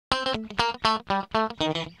I'm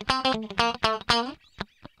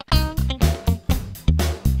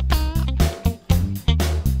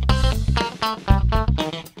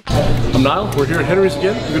Niall, we're here at Henry's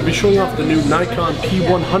again. We're going to be showing off the new Nikon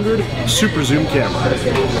P100 Super Zoom camera.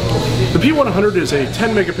 The P100 is a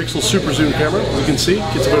 10 megapixel super zoom camera. As you can see,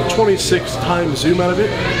 it gets about 26 times zoom out of it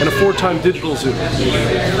and a 4-time digital zoom.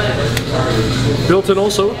 Built in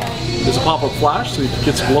also is a pop-up flash so you can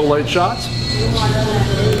get some low light shots.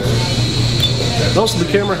 And also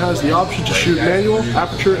the camera has the option to shoot manual,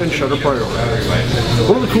 aperture, and shutter priority.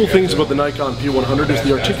 One of the cool things about the Nikon P100 is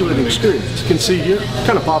the articulating screen. As you can see here, it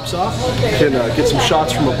kind of pops off. You can get some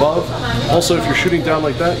shots from above. Also, if you're shooting down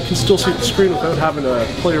like that, you can still see the screen without having to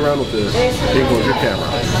play around with the angle of your camera.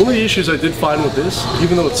 One of the issues I did find with this,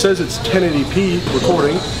 even though it says it's 1080p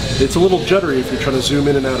recording, it's a little juddery if you're trying to zoom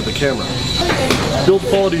in and out of the camera. Build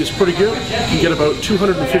quality is pretty good. You can get about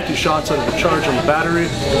 250 shots out of the charge on the battery,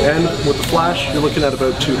 and with the flash, you're looking at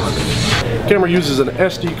about 200. The camera uses an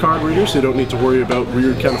SD card reader, so you don't need to worry about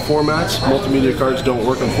weird kind of formats. Multimedia cards don't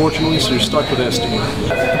work, unfortunately, so you're stuck with SD.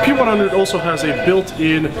 The P100 also has a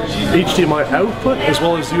built-in HDMI output as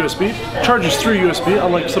well as USB. It charges through USB,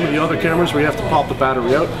 unlike some of the other cameras where you have to pop the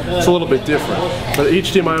battery out. It's a little bit different. But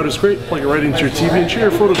HDMI out is great. Plug it right into your TV and share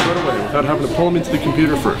your photos right away without having to pull them into the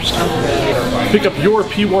computer first. Pick up your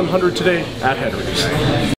P100 today at Henry's.